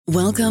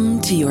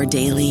Welcome to your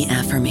daily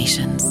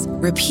affirmations.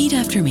 Repeat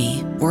after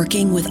me.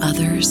 Working with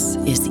others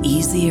is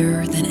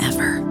easier than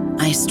ever.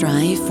 I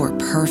strive for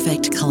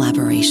perfect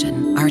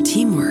collaboration. Our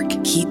teamwork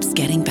keeps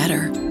getting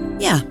better.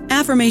 Yeah,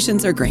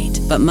 affirmations are great,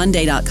 but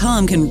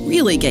Monday.com can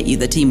really get you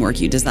the teamwork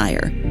you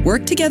desire.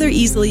 Work together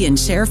easily and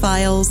share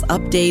files,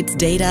 updates,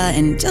 data,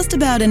 and just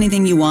about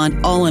anything you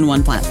want all in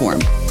one platform.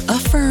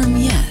 Affirm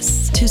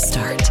yes to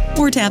start,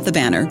 or tap the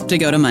banner to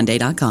go to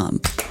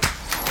Monday.com.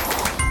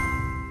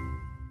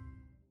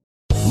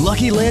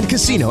 Lucky Land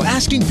Casino,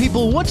 asking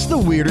people, what's the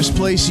weirdest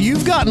place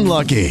you've gotten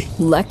lucky?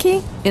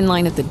 Lucky? In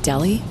line at the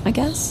deli, I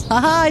guess?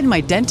 Aha, in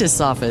my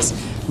dentist's office.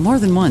 More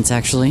than once,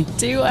 actually.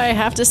 Do I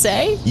have to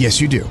say?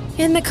 Yes, you do.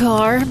 In the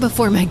car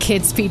before my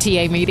kids'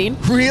 PTA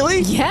meeting.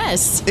 Really?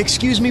 Yes.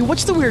 Excuse me,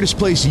 what's the weirdest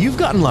place you've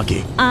gotten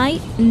lucky? I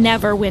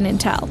never win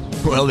and tell.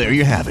 Well, there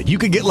you have it. You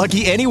can get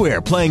lucky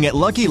anywhere, playing at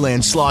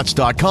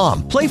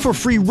LuckyLandSlots.com. Play for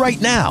free right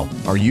now.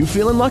 Are you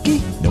feeling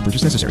lucky? No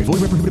purchase necessary.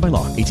 Void where prohibited by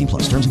law. 18+.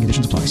 Terms and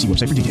conditions apply. See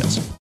website for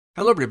details.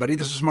 Hello, everybody.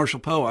 This is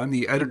Marshall Poe. I'm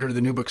the editor of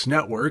the New Books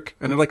Network,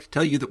 and I'd like to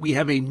tell you that we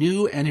have a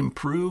new and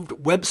improved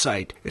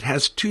website. It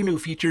has 2 new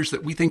features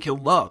that we think you'll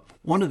love.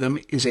 One of them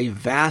is a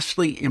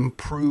vastly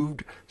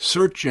improved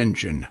search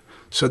engine,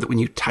 so that when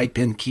you type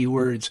in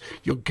keywords,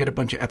 you'll get a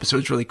bunch of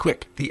episodes really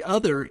quick. The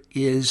other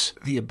is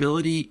the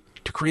ability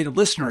to create a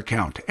listener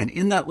account. And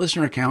in that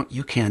listener account,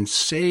 you can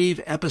save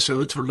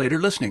episodes for later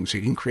listening. So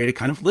you can create a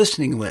kind of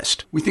listening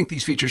list. We think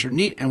these features are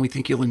neat, and we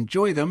think you'll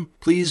enjoy them.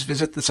 Please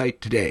visit the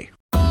site today.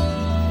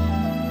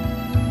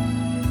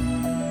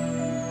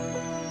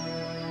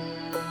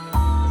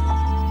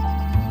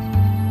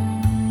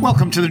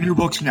 Welcome to the New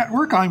Books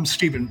Network. I'm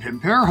Stephen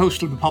Pimper,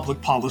 host of the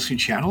Public Policy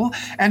Channel,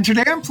 and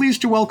today I'm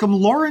pleased to welcome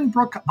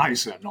Lauren-Brooke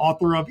Eisen,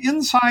 author of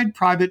Inside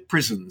Private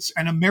Prisons,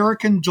 An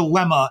American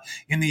Dilemma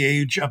in the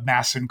Age of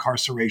Mass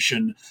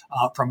Incarceration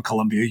from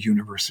Columbia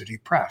University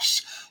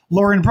Press.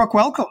 Lauren-Brooke,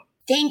 welcome.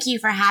 Thank you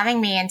for having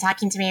me and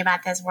talking to me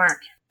about this work.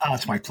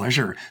 It's my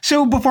pleasure.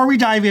 So before we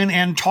dive in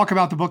and talk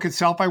about the book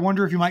itself, I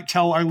wonder if you might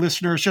tell our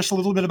listeners just a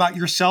little bit about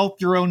yourself,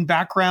 your own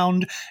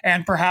background,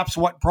 and perhaps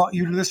what brought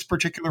you to this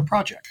particular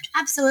project.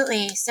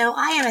 Absolutely. So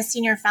I am a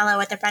senior fellow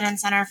at the Brennan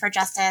Center for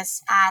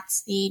Justice at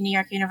the New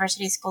York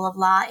University School of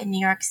Law in New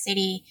York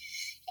City.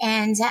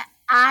 And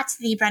at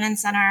the Brennan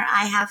Center,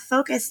 I have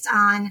focused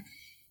on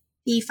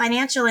the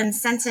financial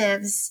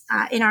incentives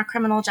in our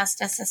criminal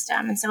justice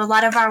system. And so a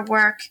lot of our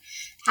work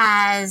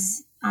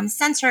has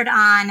centered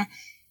on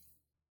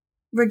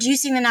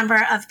reducing the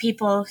number of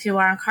people who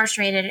are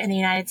incarcerated in the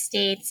United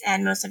States.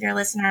 And most of your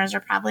listeners are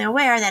probably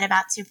aware that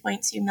about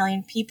 2.2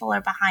 million people are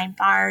behind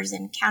bars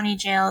in county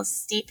jails,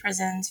 state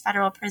prisons,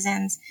 federal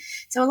prisons.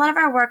 So a lot of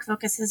our work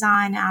focuses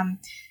on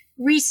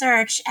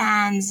research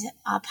and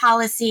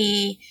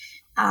policy.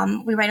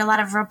 We write a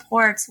lot of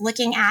reports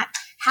looking at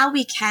how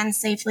we can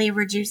safely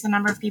reduce the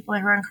number of people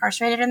who are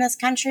incarcerated in this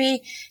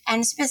country.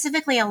 And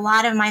specifically, a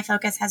lot of my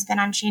focus has been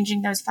on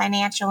changing those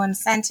financial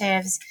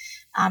incentives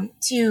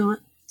to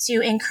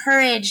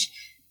encourage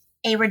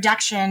a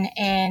reduction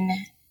in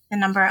the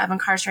number of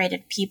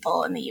incarcerated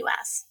people in the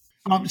U.S.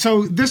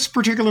 So this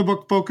particular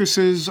book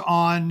focuses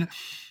on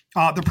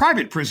the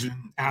private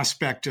prison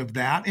aspect of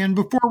that. And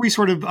before we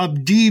sort of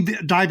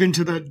dive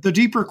into the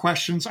deeper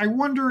questions, I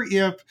wonder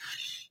if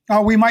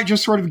we might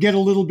just sort of get a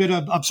little bit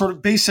of sort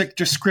of basic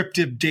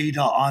descriptive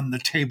data on the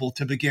table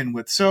to begin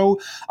with.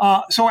 So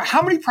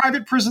how many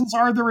private prisons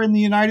are there in the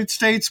United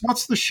States?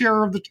 What's the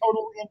share of the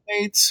total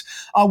inmates?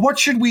 What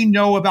should we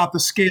know about the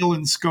scale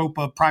and scope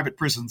of private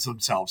prisons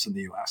themselves in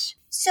the U.S.?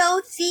 So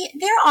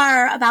there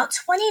are about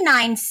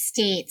 29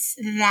 states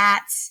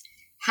that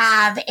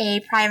have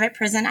a private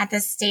prison at the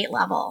state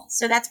level.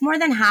 So that's more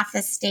than half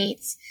the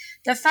states.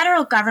 The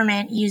federal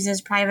government uses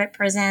private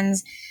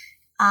prisons.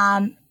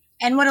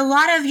 And what a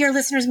lot of your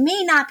listeners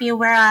may not be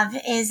aware of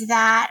is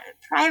that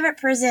private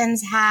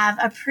prisons have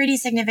a pretty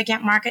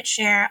significant market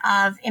share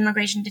of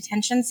immigration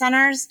detention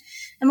centers.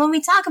 And when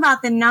we talk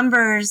about the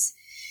numbers,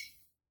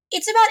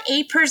 it's about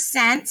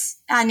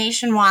 8%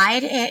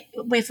 nationwide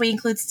if we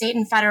include state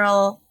and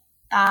federal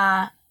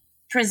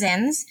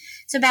prisons.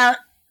 It's about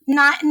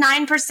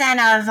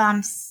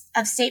 9%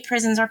 of state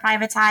prisons are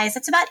privatized.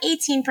 It's about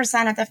 18%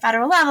 at the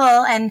federal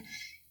level. And,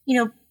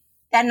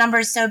 that number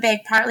is so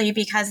big partly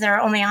because there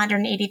are only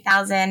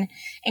 180,000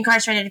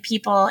 incarcerated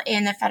people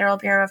in the Federal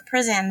Bureau of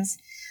Prisons.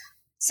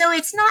 So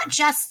it's not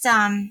just,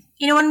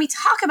 when we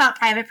talk about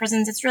private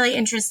prisons, it's really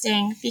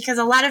interesting because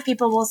a lot of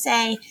people will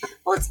say,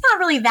 well, it's not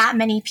really that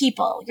many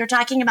people. You're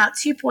talking about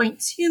 2.2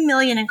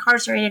 million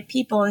incarcerated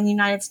people in the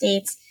United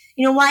States.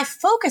 Why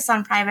focus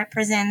on private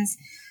prisons?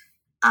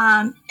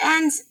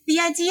 And the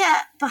idea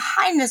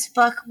behind this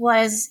book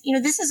was,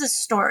 this is a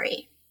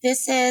story.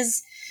 This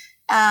is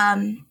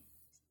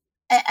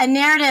a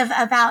narrative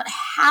about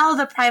how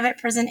the private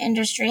prison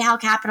industry, how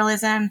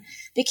capitalism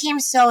became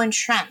so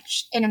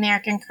entrenched in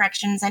American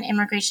corrections and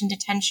immigration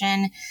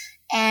detention.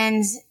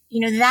 And,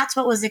 that's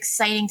what was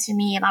exciting to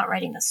me about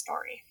writing this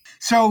story.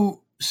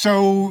 So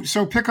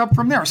pick up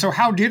from there. So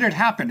how did it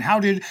happen? How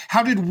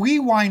did we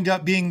wind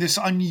up being this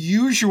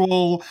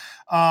unusual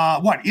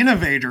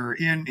innovator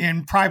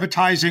in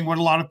privatizing what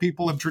a lot of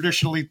people have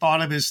traditionally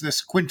thought of as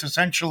this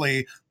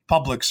quintessentially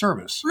public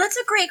service? Well, that's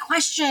a great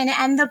question.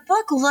 And the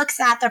book looks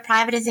at the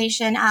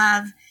privatization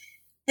of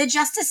the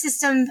justice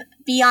system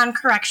beyond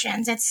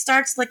corrections. It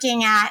starts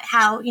looking at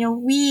how,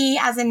 we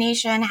as a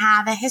nation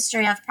have a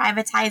history of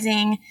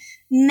privatizing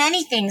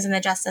many things in the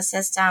justice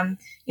system.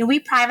 We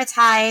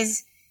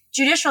privatize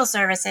judicial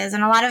services,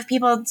 and a lot of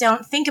people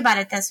don't think about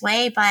it this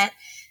way, but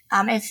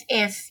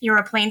if you're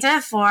a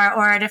plaintiff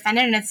or a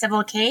defendant in a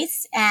civil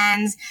case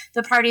and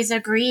the parties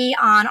agree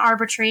on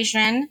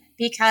arbitration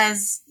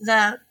because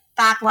the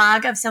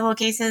backlog of civil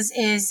cases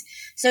is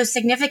so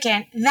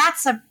significant,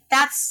 that's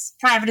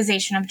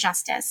privatization of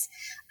justice.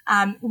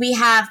 We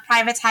have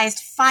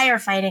privatized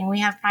firefighting. We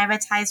have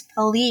privatized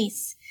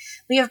police.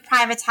 We have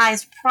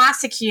privatized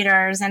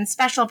prosecutors and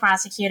special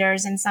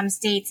prosecutors in some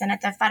states and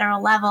at the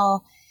federal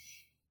level.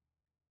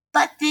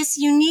 But this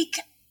unique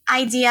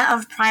idea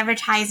of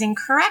privatizing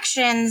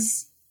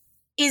corrections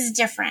is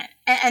different.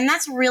 And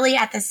that's really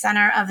at the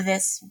center of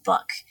this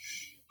book.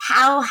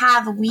 How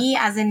have we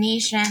as a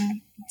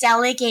nation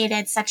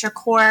delegated such a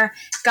core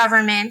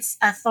government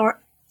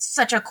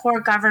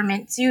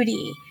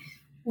duty?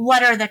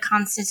 What are the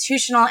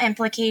constitutional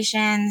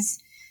implications?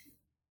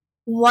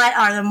 What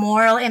are the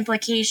moral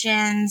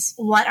implications?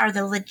 What are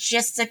the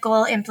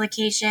logistical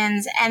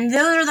implications? And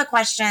those are the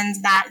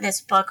questions that this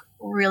book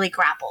really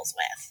grapples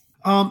with.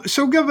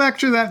 So go back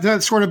to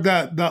that sort of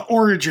the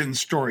origin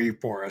story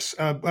for us.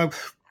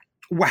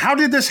 How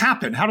did this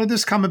happen? How did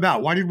this come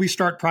about? Why did we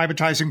start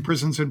privatizing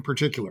prisons in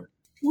particular?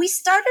 We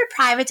started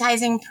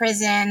privatizing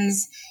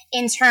prisons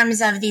in terms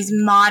of these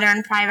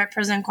modern private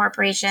prison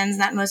corporations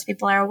that most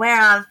people are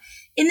aware of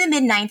in the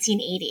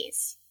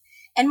mid-1980s.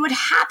 And what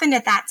happened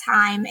at that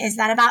time is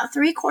that about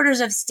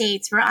 3/4 of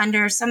states were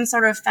under some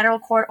sort of federal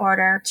court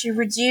order to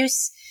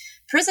reduce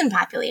prison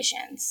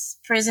populations.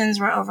 Prisons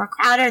were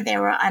overcrowded, they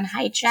were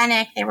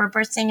unhygienic, they were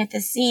bursting at the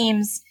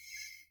seams.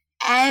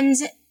 And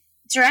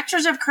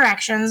directors of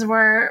corrections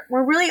were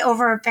really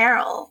over a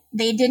barrel.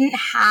 They didn't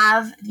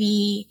have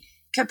the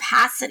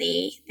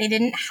capacity, they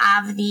didn't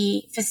have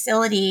the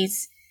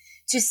facilities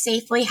to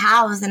safely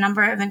house the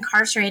number of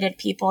incarcerated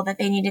people that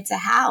they needed to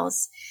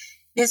house.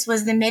 This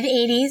was the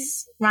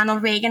mid-80s.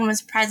 Ronald Reagan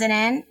was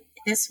president.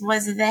 This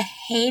was the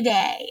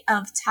heyday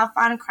of tough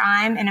on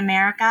crime in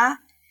America.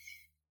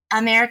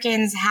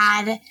 Americans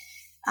had,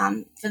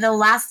 for the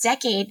last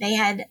decade, they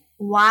had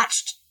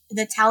watched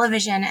the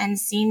television and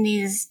seen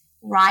these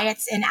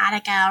riots in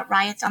Attica,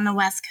 riots on the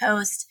West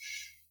Coast.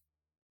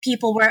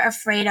 People were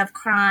afraid of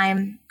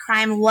crime.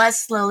 Crime was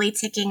slowly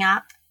ticking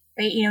up.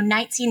 Right?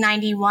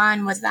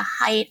 1991 was the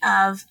height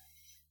of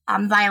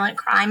violent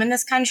crime in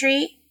this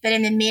country. But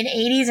in the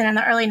mid-80s and in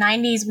the early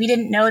 90s, we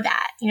didn't know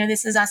that.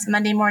 This is us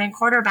Monday morning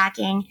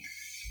quarterbacking.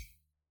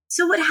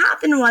 So what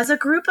happened was a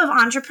group of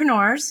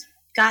entrepreneurs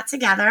got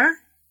together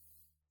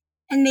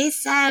and they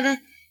said,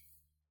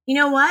 you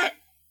know what?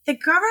 The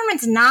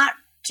government's not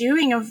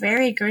doing a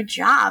very good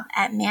job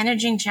at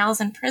managing jails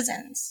and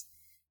prisons.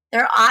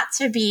 There ought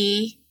to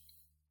be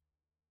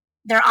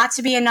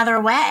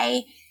another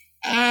way.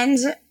 And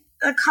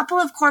a couple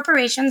of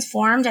corporations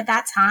formed at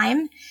that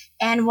time.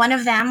 And one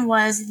of them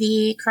was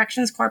the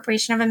Corrections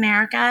Corporation of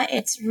America.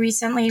 It's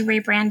recently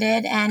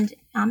rebranded and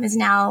is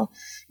now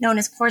known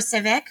as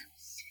CoreCivic.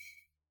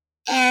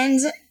 And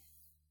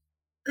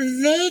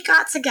they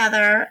got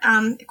together,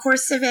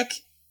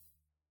 CoreCivic,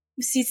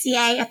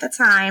 CCA at the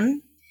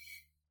time,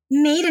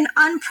 made an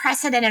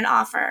unprecedented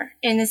offer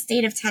in the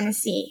state of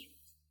Tennessee.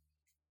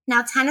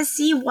 Now,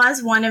 Tennessee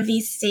was one of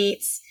these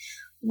states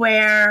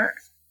where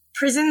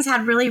prisons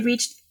had really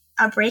reached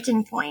a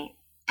breaking point.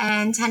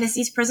 And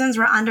Tennessee's prisons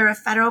were under a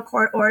federal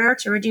court order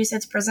to reduce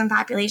its prison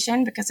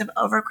population because of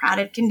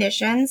overcrowded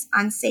conditions,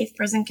 unsafe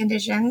prison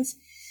conditions.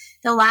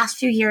 The last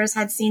few years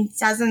had seen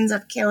dozens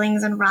of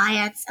killings and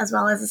riots, as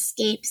well as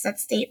escapes at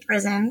state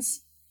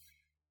prisons.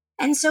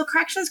 And so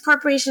Corrections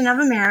Corporation of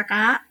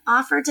America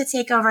offered to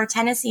take over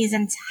Tennessee's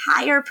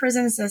entire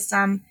prison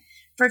system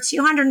for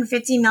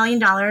 $250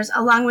 million,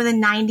 along with a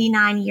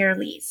 99-year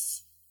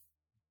lease.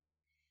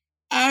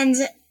 And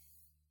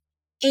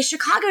a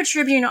Chicago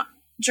Tribune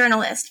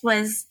journalist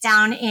was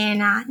down in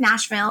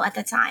Nashville at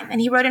the time, and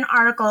he wrote an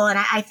article, and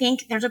I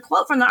think there's a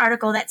quote from the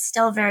article that's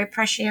still very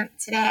prescient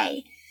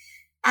today.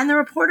 And the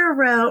reporter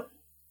wrote,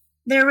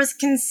 there was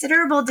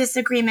considerable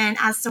disagreement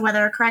as to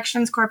whether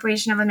Corrections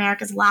Corporation of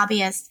America's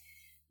lobbyists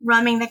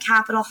roaming the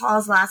Capitol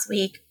halls last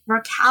week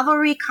were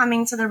cavalry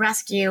coming to the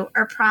rescue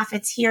or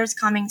profiteers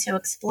coming to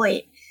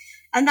exploit.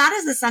 And that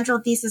is the central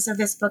thesis of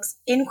this book's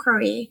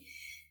inquiry.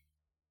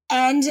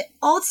 And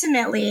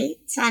ultimately,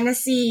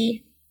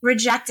 Tennessee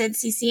rejected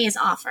CCA's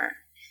offer.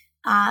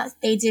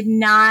 They did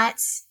not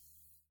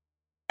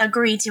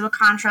agree to a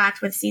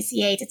contract with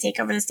CCA to take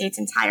over the state's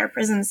entire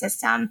prison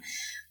system.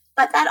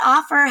 But that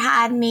offer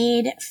had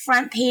made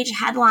front page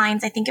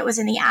headlines. I think it was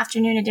in the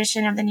afternoon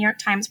edition of the New York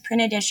Times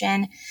print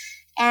edition.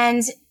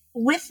 And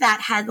with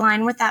that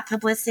headline, with that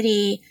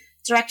publicity,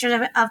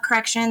 directors of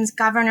corrections,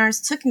 governors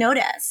took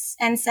notice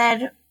and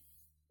said,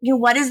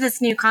 what is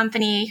this new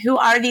company? Who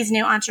are these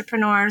new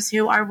entrepreneurs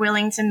who are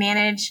willing to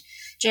manage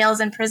jails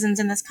and prisons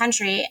in this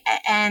country?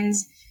 And,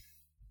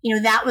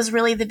 that was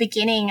really the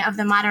beginning of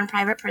the modern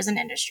private prison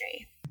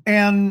industry.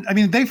 And I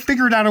mean, they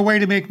figured out a way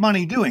to make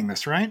money doing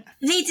this, right?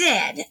 They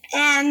did.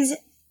 And,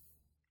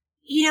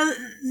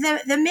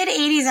 the mid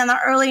 80s and the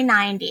early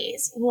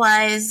 90s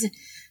was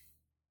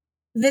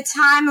the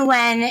time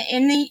when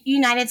in the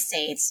United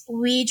States,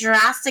 we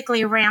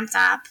drastically ramped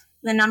up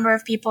the number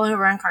of people who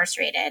were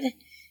incarcerated.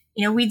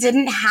 We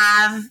didn't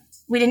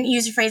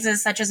use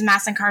phrases such as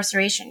mass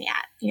incarceration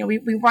yet.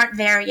 We weren't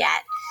there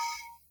yet.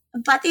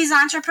 But these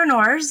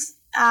entrepreneurs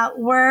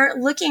were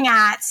looking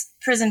at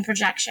prison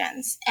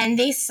projections, and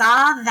they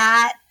saw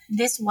that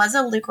this was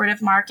a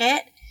lucrative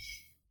market.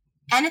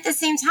 And at the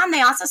same time,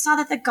 they also saw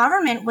that the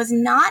government was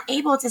not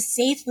able to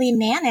safely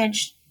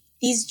manage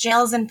these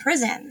jails and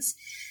prisons.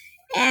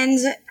 And,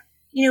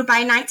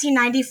 by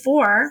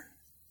 1994,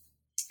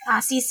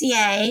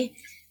 CCA,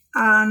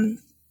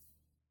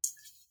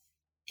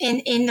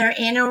 in their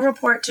annual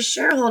report to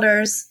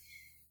shareholders,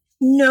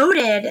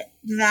 noted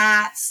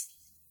that,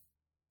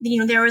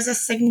 there was a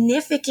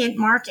significant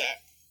market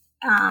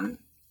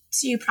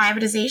to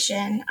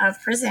privatization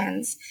of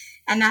prisons,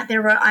 and that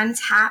there were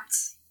untapped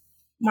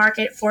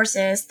market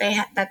forces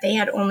that they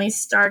had only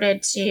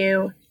started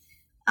to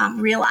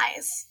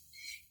realize.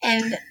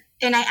 And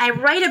I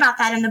write about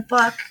that in the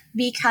book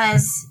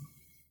because,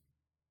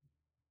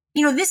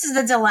 this is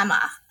the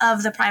dilemma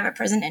of the private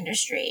prison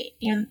industry.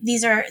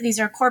 These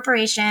are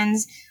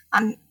corporations,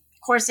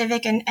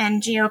 CoreCivic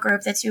and Geo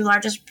Group, the two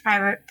largest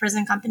private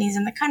prison companies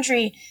in the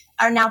country,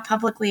 are now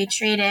publicly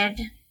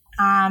traded,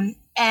 and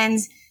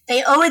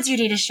they owe a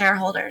duty to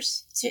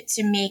shareholders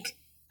to make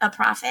a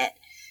profit.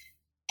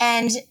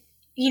 And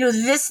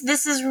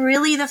this is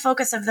really the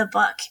focus of the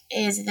book,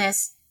 is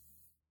this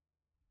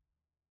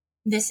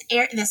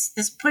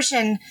push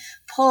and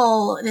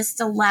pull, this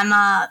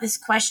dilemma, this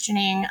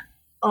questioning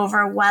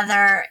over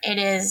whether it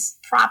is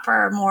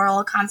proper,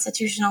 moral,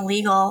 constitutional,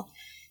 legal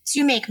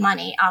to make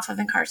money off of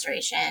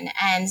incarceration,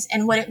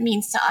 and what it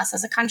means to us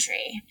as a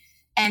country,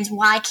 and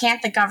why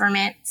can't the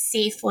government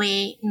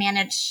safely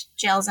manage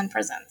jails and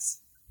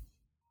prisons?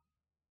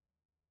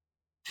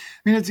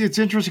 I mean, it's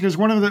interesting because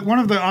one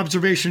of the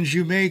observations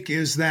you make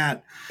is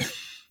that,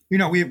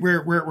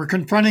 we're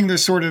confronting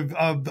this sort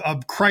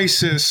of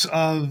crisis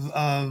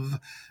of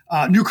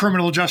new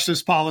criminal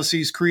justice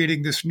policies,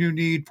 creating this new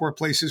need for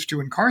places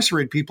to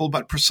incarcerate people,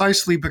 but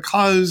precisely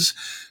because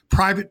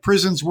private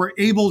prisons were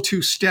able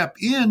to step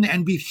in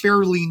and be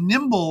fairly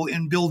nimble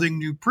in building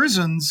new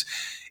prisons,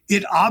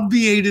 it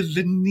obviated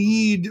the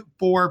need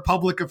for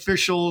public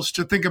officials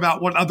to think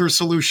about what other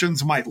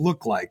solutions might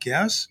look like.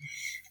 Yes?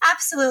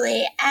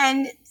 Absolutely.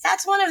 And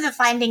that's one of the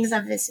findings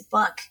of this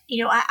book.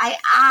 I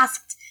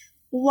asked,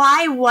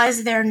 why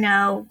was there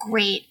no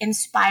great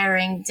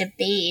inspiring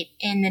debate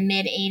in the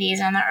mid 80s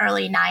and the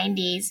early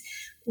 90s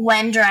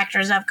when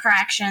directors of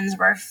corrections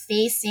were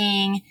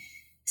facing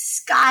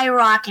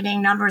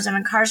skyrocketing numbers of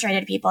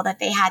incarcerated people that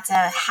they had to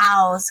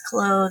house,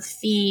 clothe,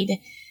 feed?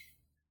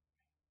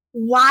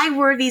 Why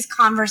were these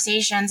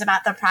conversations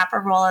about the proper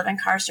role of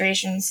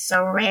incarceration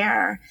so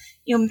rare?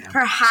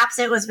 Perhaps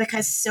it was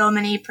because so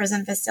many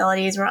prison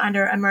facilities were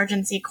under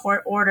emergency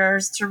court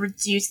orders to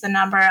reduce the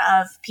number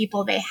of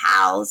people they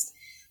housed.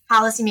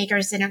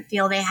 Policymakers didn't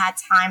feel they had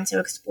time to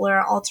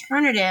explore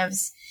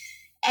alternatives.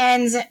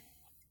 And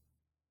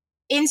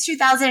in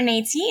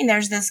 2018,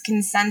 there's this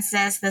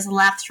consensus, this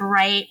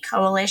left-right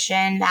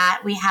coalition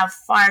that we have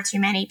far too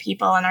many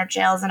people in our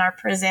jails and our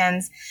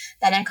prisons,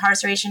 that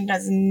incarceration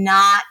does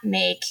not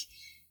make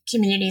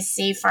communities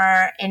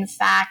safer. In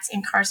fact,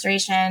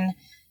 incarceration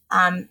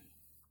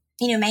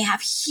may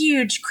have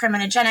huge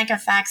criminogenic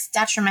effects,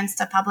 detriments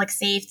to public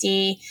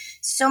safety,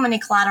 so many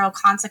collateral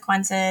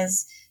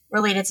consequences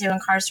related to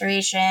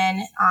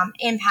incarceration,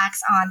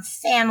 impacts on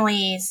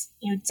families,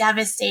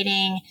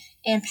 devastating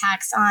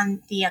impacts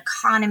on the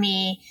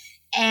economy.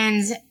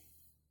 And,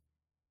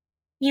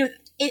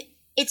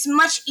 it's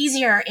much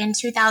easier in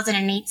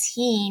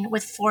 2018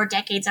 with 4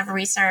 decades of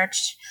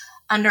research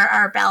under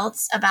our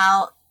belts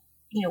about,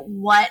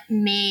 what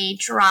may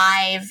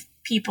drive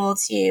people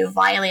to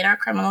violate our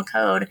criminal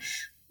code,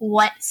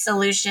 what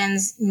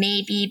solutions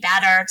may be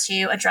better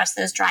to address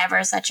those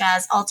drivers, such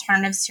as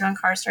alternatives to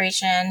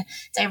incarceration,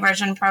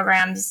 diversion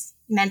programs,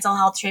 mental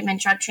health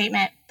treatment, drug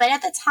treatment. But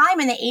at the time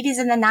in the 80s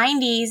and the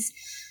 90s,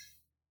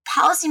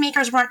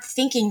 policymakers weren't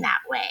thinking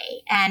that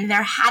way. And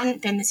there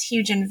hadn't been this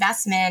huge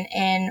investment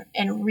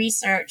in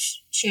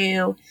research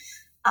to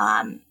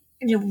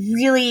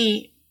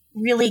really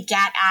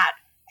get at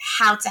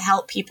how to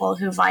help people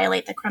who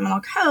violate the criminal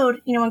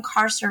code.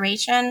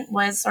 Incarceration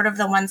was sort of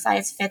the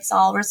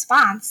one-size-fits-all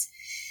response.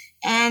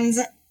 And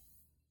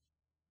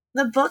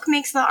the book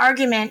makes the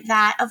argument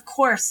that, of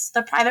course,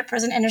 the private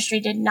prison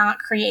industry did not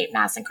create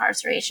mass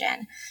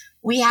incarceration.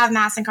 We have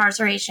mass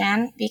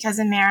incarceration because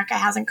America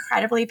has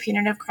incredibly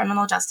punitive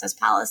criminal justice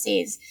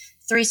policies,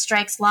 3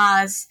 strikes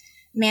laws,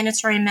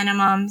 mandatory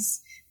minimums,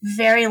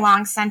 very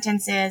long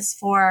sentences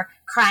for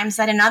crimes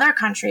that in other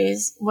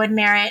countries would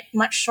merit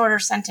much shorter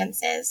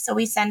sentences. So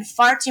we send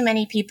far too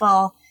many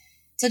people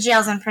to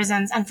jails and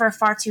prisons and for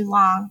far too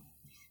long.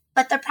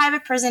 But the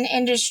private prison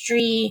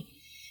industry,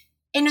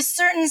 in a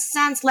certain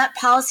sense, let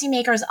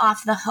policymakers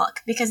off the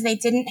hook because they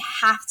didn't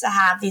have to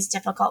have these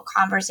difficult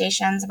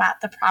conversations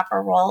about the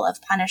proper role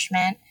of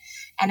punishment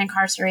and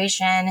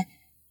incarceration,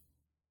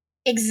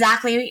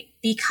 exactly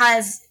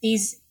because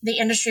the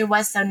industry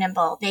was so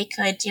nimble. They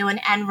could do an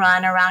end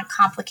run around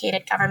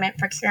complicated government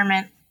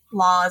procurement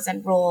laws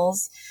and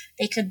rules.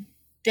 They could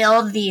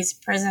build these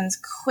prisons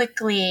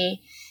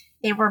quickly.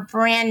 They were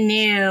brand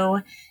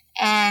new,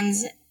 and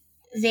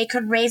they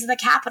could raise the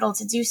capital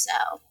to do so.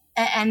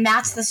 And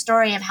that's the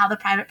story of how the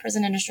private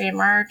prison industry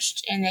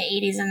emerged in the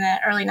 80s and the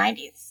early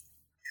 90s.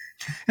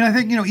 And I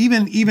think,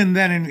 even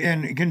then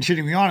and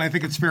continuing on, I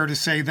think it's fair to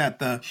say that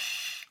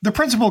the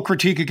principal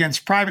critique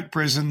against private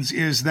prisons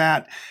is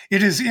that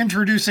it is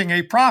introducing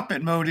a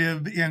profit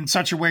motive in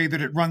such a way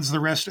that it runs the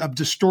risk of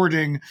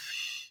distorting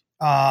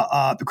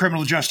the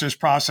criminal justice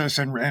process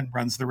and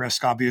runs the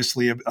risk,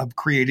 obviously, of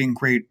creating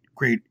great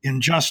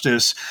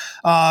injustice.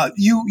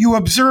 You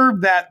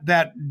observe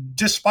that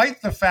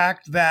despite the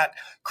fact that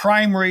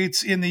crime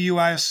rates in the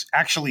U.S.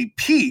 actually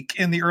peak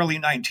in the early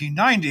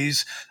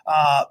 1990s,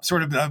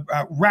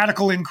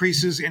 radical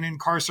increases in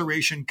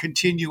incarceration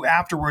continue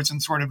afterwards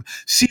and sort of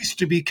cease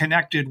to be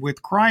connected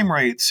with crime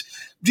rates.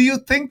 Do you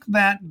think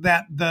that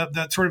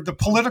the sort of the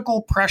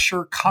political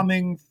pressure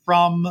coming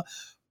from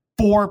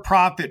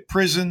for-profit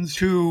prisons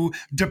who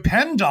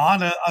depend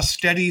on a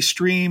steady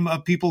stream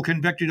of people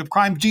convicted of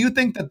crime, do you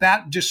think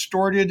that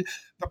distorted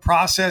the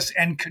process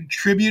and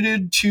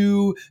contributed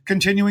to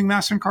continuing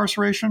mass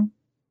incarceration?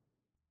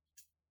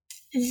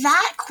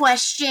 That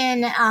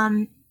question,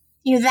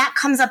 that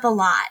comes up a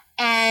lot.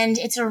 And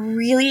it's a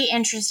really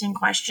interesting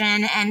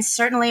question and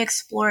certainly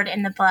explored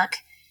in the book.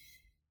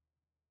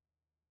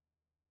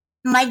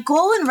 My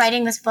goal in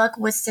writing this book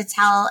was to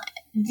tell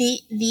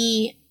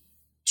the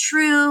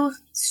true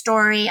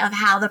story of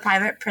how the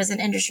private prison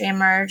industry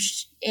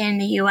emerged in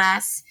the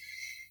U.S.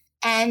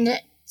 and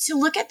to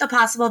look at the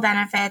possible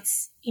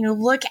benefits,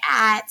 look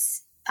at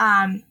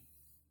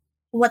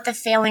what the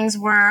failings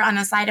were on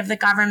the side of the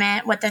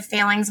government, what the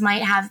failings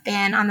might have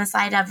been on the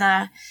side of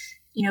the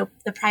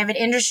private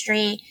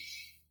industry.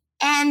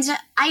 And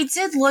I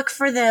did look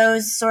for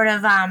those sort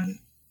of,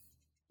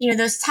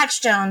 those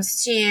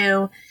touchstones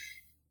to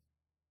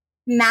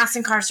mass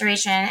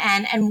incarceration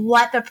and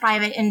what the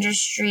private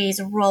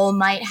industry's role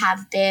might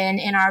have been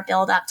in our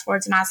build-up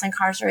towards mass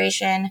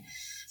incarceration.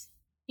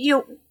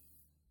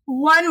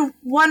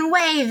 One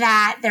way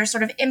that they're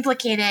sort of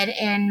implicated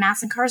in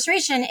mass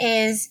incarceration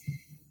is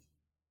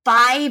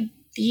by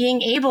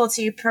being able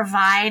to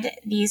provide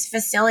these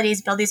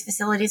facilities, build these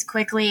facilities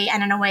quickly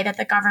and in a way that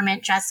the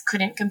government just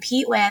couldn't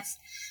compete with.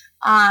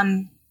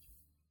 In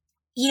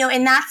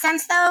that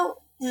sense,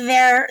 though,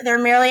 they're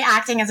merely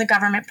acting as a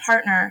government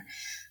partner.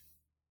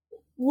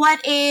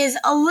 What is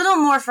a little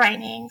more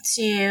frightening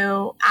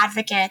to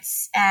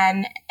advocates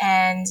and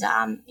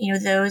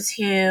those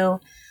who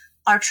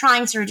are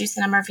trying to reduce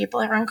the number of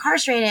people who are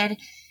incarcerated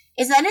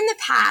is that in the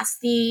past,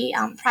 the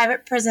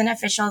private prison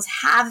officials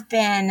have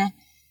been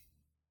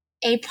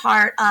a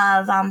part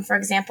of, for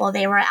example,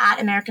 they were at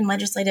American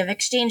Legislative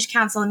Exchange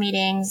Council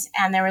meetings,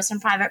 and there were some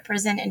private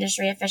prison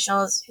industry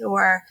officials who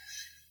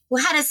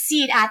had a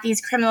seat at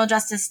these criminal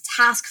justice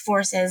task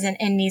forces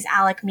in these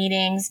ALEC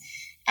meetings.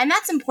 And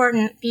that's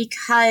important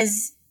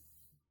because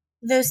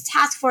those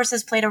task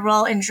forces played a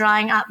role in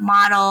drawing up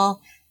model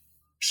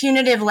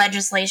punitive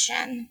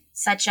legislation,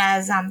 such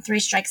as three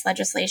strikes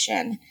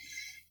legislation.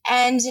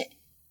 And,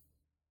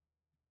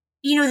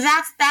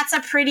 that's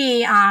a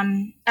pretty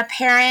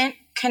apparent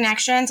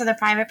connection to the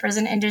private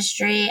prison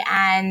industry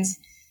and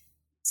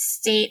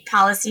state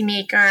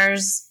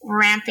policymakers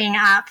ramping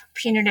up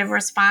punitive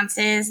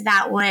responses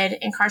that would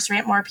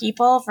incarcerate more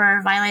people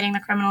for violating the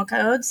criminal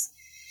codes.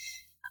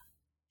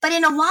 But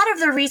in a lot of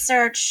the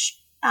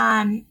research,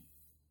 I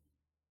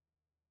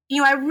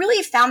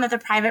really found that the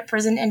private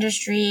prison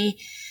industry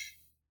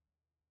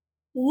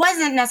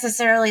wasn't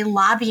necessarily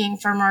lobbying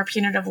for more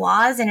punitive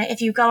laws. And if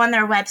you go on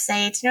their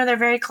website, they're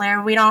very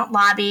clear. We don't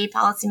lobby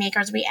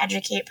policymakers. We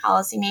educate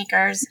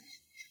policymakers.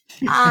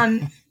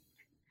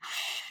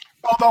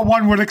 Although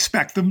one would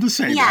expect them to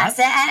say that. Yes,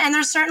 and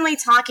they're certainly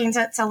talking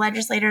to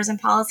legislators and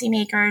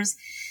policymakers.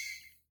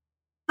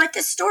 But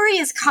the story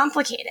is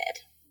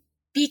complicated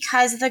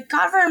because the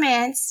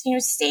government,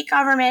 state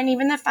government,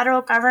 even the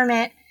federal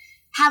government,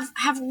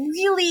 have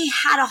really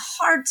had a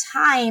hard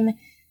time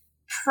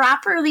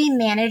properly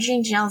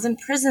managing jails and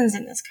prisons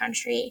in this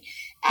country.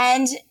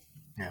 And,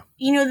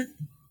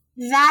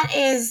 that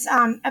is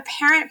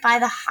apparent by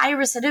the high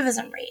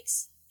recidivism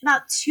rates.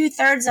 About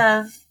 2/3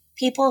 of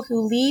people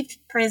who leave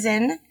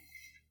prison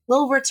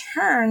will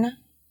return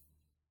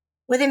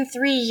within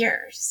 3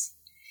 years.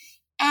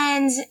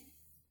 And,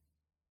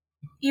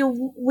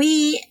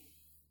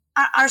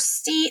 our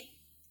state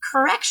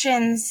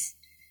corrections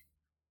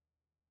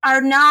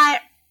are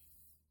not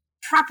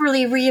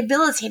properly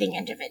rehabilitating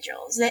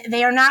individuals.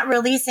 They are not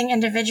releasing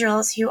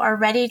individuals who are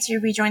ready to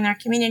rejoin their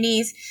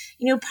communities.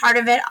 Part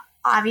of it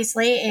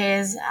obviously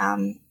is,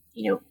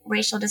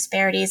 racial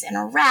disparities in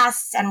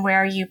arrests and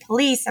where you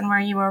police and where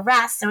you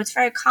arrest. So it's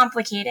very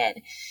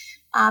complicated.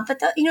 But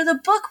the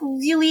book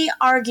really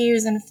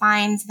argues and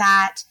finds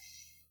that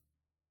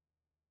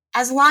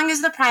as long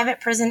as the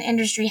private prison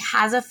industry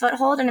has a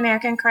foothold in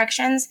American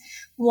corrections,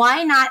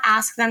 why not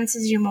ask them to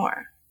do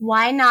more?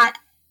 Why not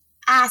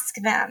ask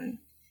them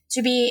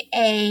to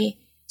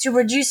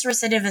reduce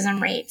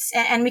recidivism rates?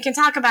 And we can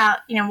talk about,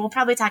 we'll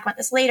probably talk about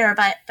this later,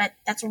 but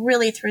that's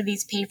really through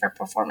these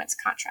pay-for-performance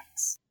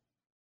contracts.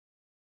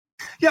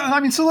 Yeah, I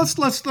mean, so let's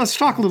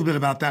talk a little bit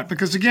about that,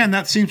 because again,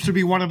 that seems to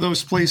be one of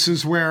those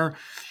places where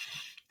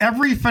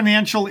every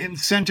financial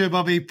incentive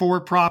of a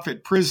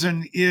for-profit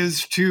prison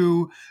is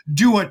to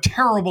do a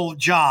terrible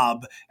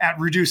job at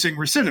reducing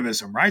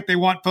recidivism, right? They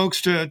want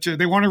folks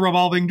they want a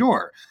revolving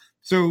door.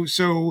 So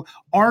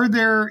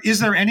is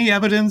there any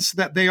evidence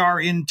that they are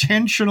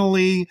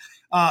intentionally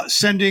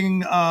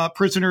sending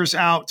prisoners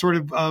out sort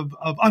of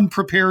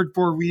unprepared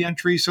for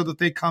reentry so that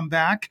they come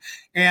back?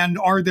 And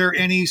are there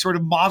any sort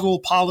of model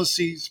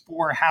policies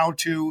for how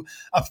to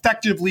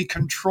effectively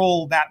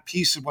control that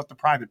piece of what the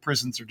private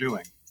prisons are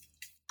doing?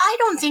 I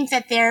don't think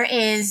that there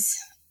is,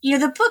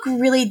 the book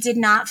really did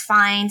not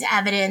find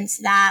evidence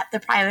that the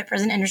private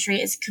prison industry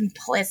is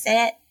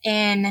complicit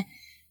in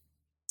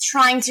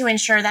trying to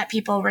ensure that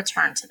people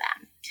return to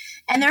them.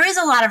 And there is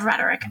a lot of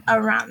rhetoric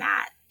around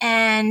that.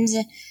 And,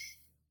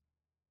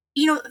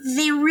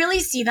 they really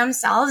see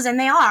themselves, and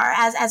they are,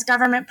 as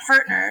government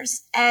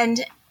partners.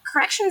 And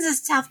corrections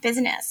is tough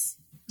business.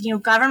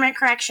 Government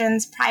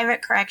corrections,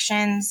 private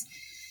corrections.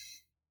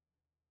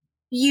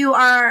 You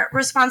are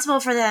responsible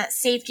for the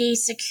safety,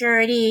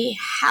 security,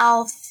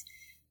 health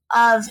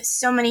of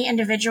so many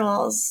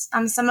individuals,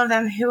 some of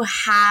them who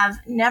have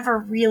never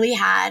really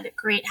had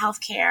great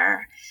health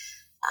care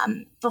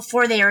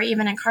before they were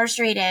even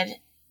incarcerated.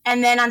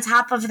 And then on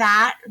top of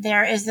that,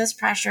 there is this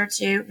pressure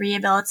to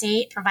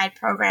rehabilitate, provide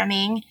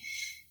programming.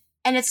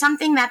 And it's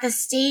something that the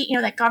state,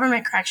 that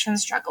government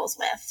corrections struggles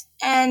with.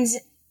 And,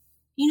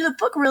 the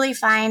book really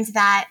finds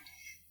that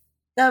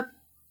the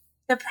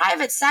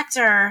private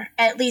sector,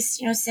 at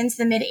least, since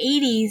the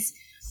mid-'80s,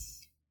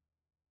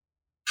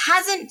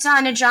 hasn't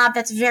done a job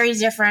that's very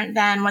different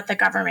than what the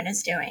government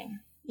is doing.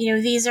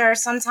 These are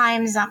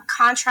sometimes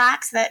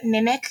contracts that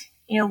mimic,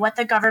 what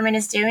the government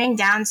is doing,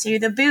 down to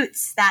the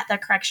boots that the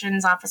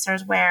corrections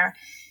officers wear.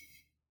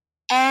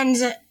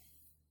 And,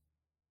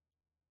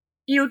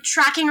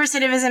 tracking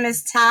recidivism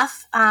is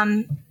tough.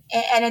 And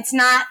it's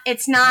not,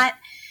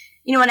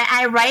 when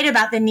I write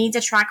about the need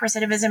to track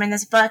recidivism in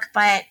this book,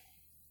 but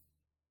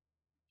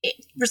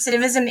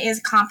recidivism is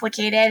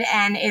complicated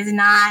and is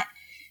not,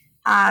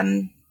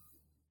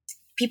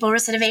 people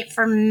recidivate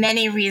for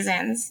many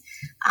reasons.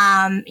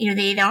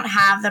 They don't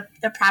have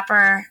the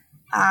proper,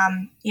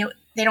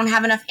 they don't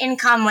have enough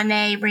income when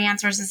they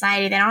re-enter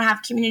society. They don't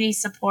have community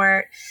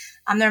support.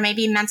 There may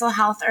be mental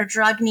health or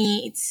drug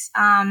needs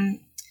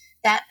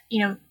that,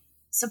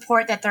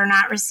 support that they're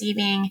not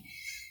receiving.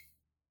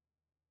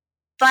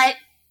 But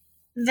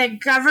the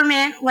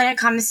government, when it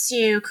comes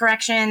to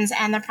corrections,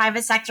 and the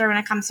private sector, when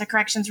it comes to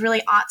corrections,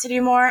 really ought to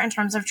do more in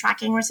terms of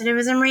tracking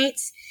recidivism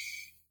rates.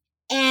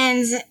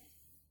 And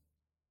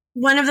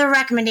one of the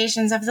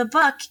recommendations of the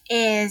book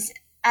is,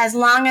 as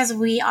long as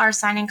we are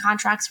signing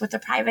contracts with the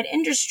private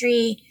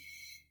industry,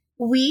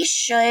 we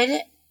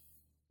should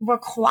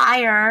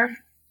require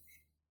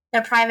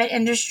the private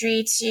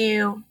industry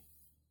to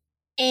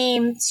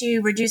aim to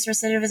reduce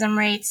recidivism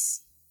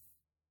rates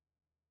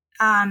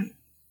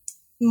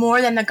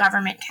more than the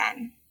government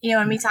can.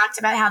 And we talked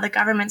about how the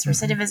government's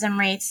recidivism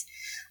rates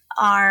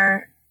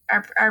are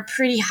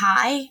pretty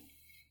high.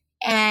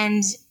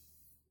 And,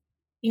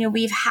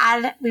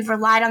 we've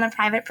relied on the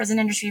private prison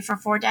industry for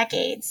 4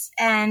 decades.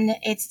 And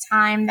it's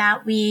time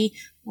that we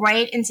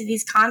write into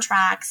these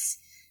contracts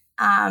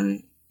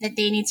that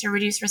they need to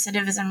reduce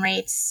recidivism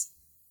rates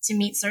to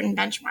meet certain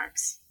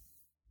benchmarks.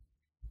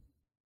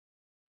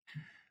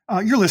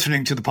 You're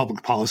listening to the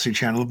Public Policy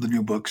Channel of the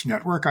New Books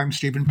Network. I'm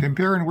Stephen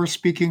Pimper, and we're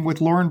speaking with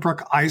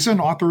Lauren-Brooke Eisen,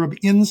 author of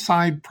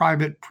Inside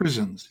Private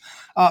Prisons.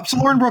 So,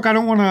 Lauren-Brooke, I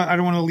don't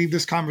want to leave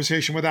this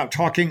conversation without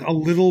talking a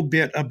little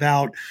bit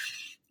about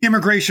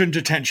immigration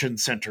detention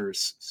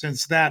centers,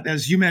 since that,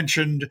 as you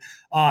mentioned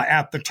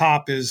at the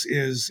top,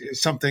 is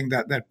something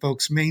that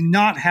folks may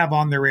not have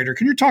on their radar.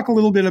 Can you talk a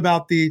little bit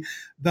about the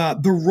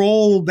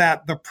role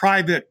that the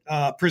private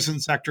prison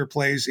sector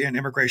plays in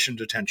immigration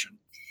detention?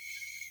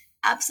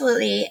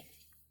 Absolutely.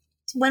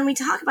 When we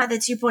talk about the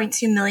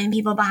 2.2 million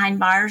people behind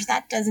bars,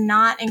 that does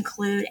not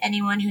include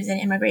anyone who's in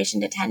immigration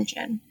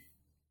detention.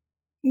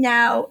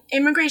 Now,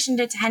 immigration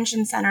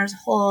detention centers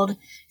hold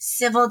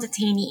civil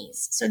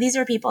detainees. So these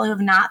are people who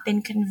have not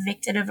been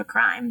convicted of a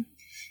crime.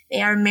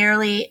 They are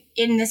merely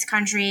in this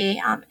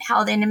country,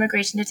 held in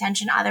immigration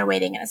detention, either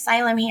waiting an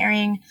asylum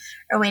hearing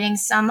or waiting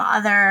some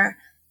other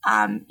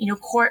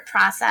court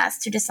process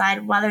to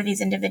decide whether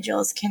these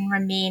individuals can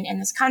remain in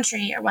this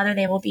country or whether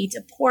they will be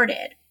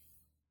deported.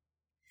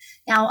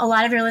 Now, a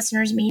lot of your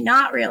listeners may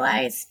not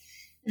realize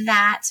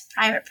that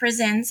private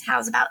prisons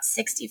house about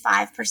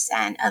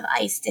 65% of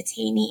ICE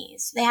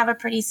detainees. They have a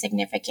pretty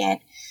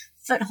significant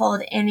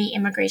foothold in the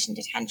immigration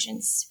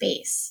detention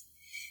space.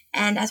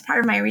 And as part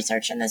of my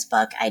research in this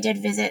book, I did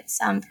visit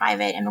some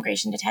private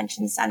immigration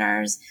detention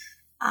centers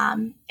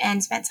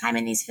and spent time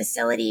in these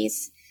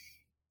facilities.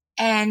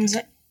 And,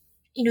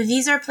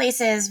 these are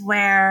places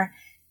where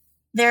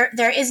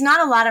there is not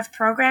a lot of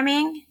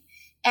programming.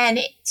 And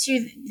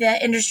to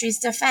the industry's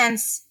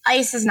defense,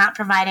 ICE is not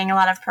providing a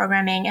lot of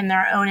programming in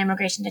their own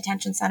immigration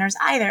detention centers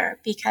either,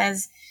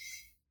 because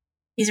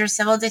these are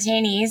civil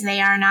detainees. They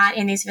are not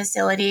in these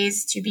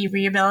facilities to be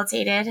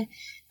rehabilitated.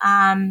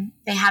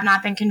 They have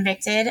not been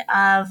convicted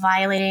of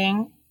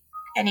violating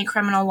any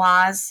criminal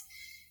laws.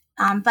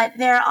 But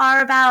there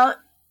are about,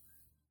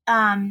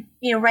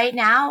 right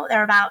now,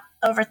 there are about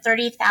over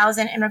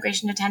 30,000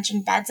 immigration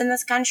detention beds in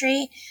this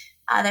country.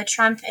 The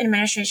Trump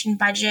administration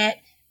budget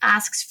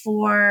asks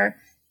for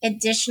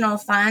additional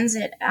funds.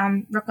 It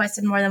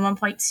requested more than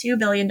 $1.2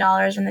 billion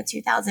in the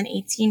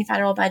 2018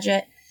 federal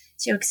budget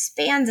to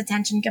expand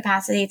detention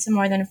capacity to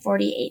more than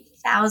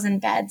 48,000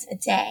 beds a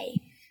day.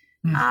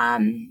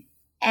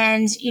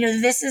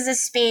 This is a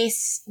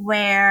space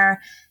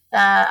where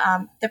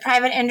the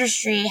private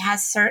industry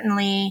has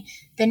certainly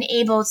been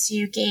able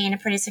to gain a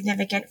pretty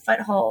significant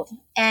foothold.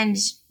 And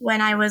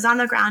when I was on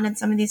the ground in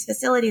some of these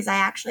facilities, I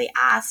actually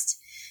asked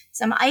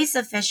some ICE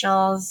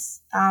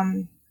officials,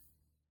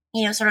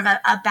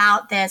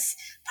 about this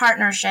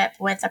partnership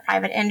with the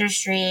private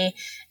industry.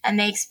 And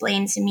they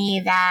explained to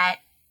me that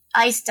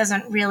ICE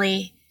doesn't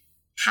really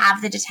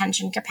have the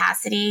detention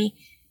capacity,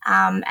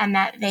 and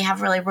that they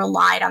have really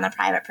relied on the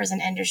private prison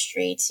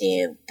industry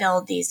to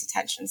build these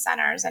detention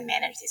centers and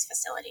manage these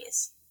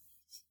facilities.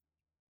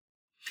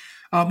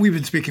 We've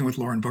been speaking with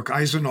Lauren-Brooke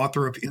Eisen,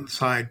 author of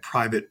Inside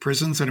Private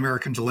Prisons, An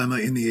American Dilemma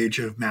in the Age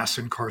of Mass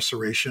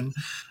Incarceration.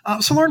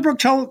 So Lauren-Brooke,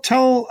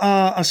 tell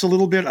us a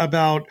little bit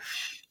about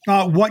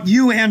what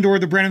you and or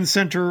the Brennan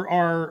Center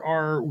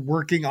are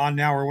working on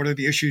now, or what are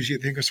the issues you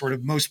think are sort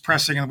of most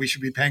pressing and we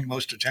should be paying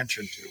most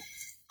attention to?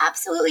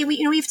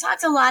 Absolutely. We've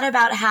talked a lot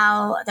about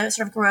how the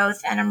sort of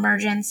growth and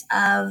emergence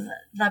of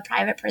the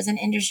private prison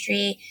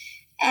industry.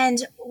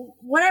 And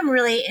what I'm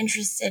really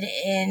interested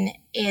in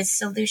is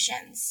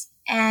solutions.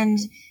 And,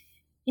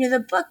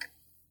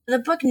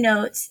 the book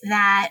notes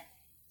that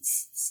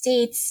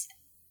states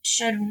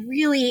should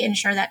really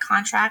ensure that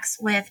contracts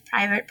with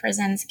private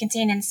prisons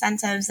contain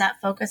incentives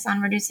that focus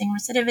on reducing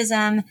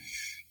recidivism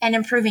and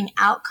improving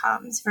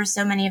outcomes for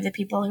so many of the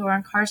people who are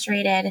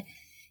incarcerated.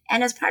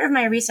 And as part of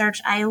my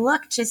research, I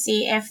looked to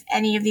see if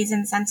any of these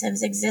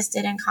incentives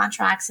existed in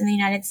contracts in the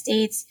United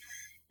States.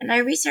 And my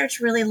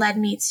research really led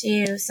me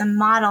to some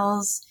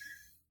models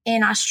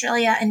in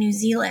Australia and New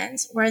Zealand,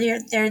 where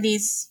there are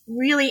these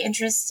really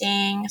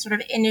interesting, sort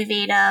of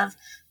innovative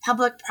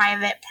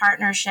public-private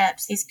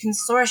partnerships, these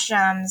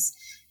consortiums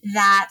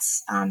that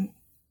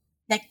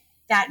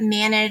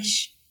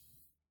manage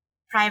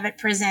private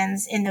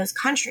prisons in those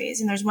countries.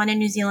 And there's one in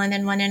New Zealand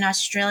and one in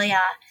Australia.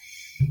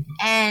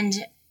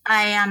 And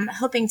I am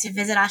hoping to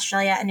visit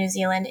Australia and New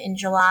Zealand in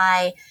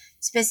July,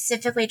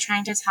 specifically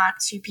trying to talk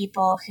to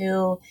people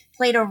who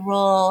played a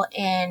role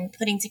in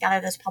putting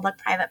together those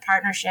public-private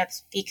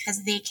partnerships,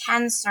 because they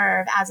can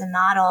serve as a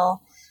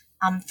model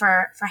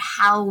for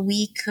how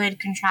we could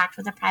contract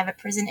with the private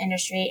prison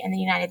industry in the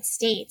United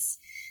States.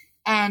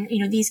 And,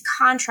 these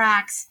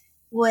contracts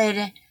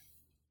would,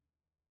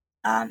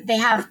 they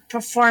have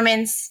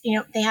performance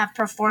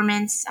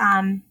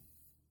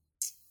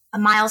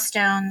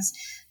milestones,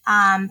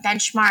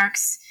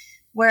 benchmarks,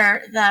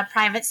 where the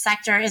private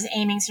sector is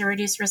aiming to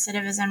reduce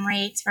recidivism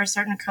rates for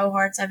certain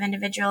cohorts of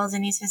individuals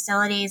in these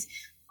facilities,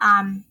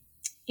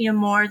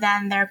 more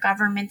than their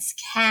governments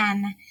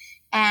can.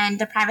 And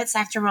the private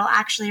sector will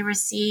actually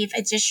receive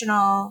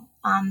additional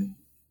money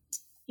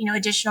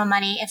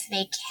if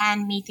they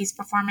can meet these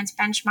performance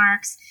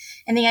benchmarks.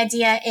 And the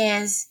idea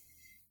is,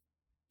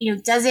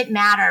 does it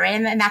matter?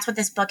 And that's what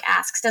this book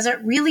asks. Does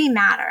it really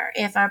matter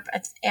if a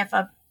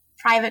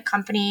private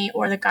company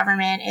or the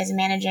government is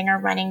managing or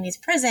running these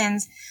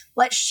prisons?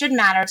 What should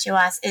matter to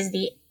us is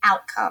the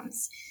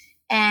outcomes.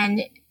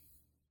 And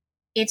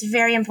it's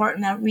very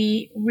important that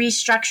we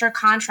restructure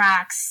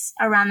contracts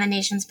around the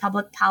nation's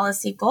public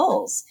policy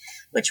goals,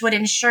 which would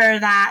ensure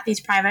that these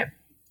private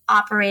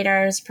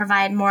operators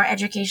provide more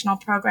educational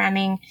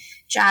programming,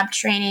 job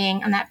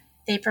training, and that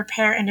they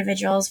prepare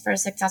individuals for a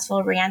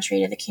successful reentry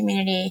to the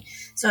community.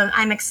 So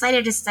I'm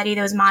excited to study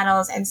those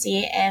models and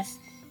see if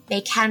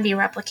they can be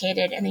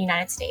replicated in the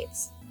United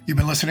States. You've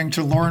been listening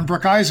to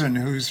Lauren-Brooke Eisen,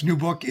 whose new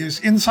book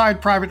is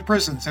Inside Private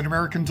Prisons, An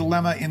American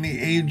Dilemma in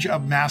the Age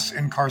of Mass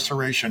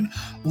Incarceration.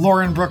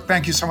 Lauren-Brooke,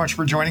 thank you so much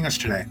for joining us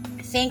today.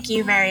 Thank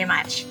you very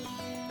much.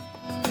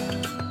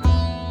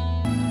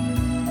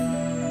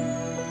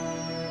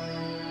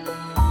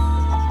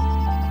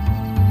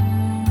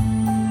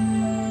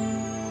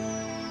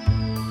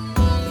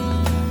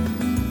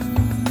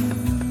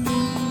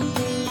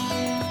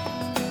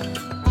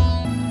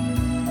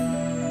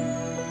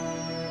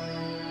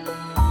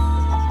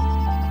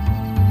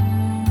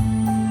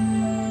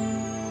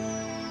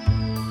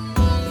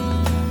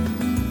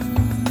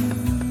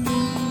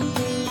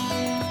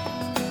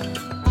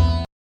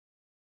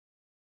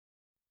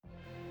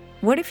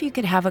 What if you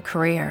could have a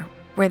career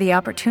where the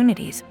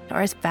opportunities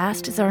are as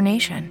vast as our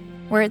nation,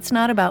 where it's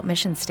not about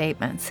mission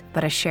statements,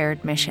 but a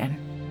shared mission?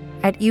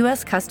 At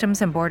U.S.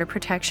 Customs and Border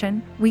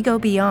Protection, we go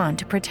beyond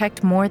to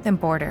protect more than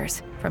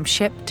borders. From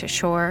ship to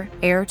shore,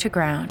 air to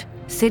ground,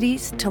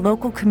 cities to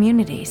local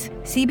communities,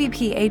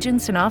 CBP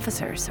agents and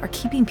officers are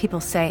keeping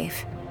people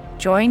safe.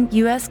 Join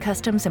U.S.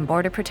 Customs and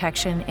Border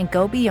Protection and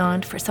go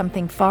beyond for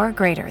something far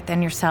greater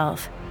than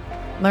yourself.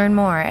 Learn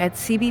more at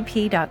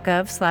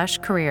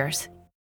cbp.gov/careers.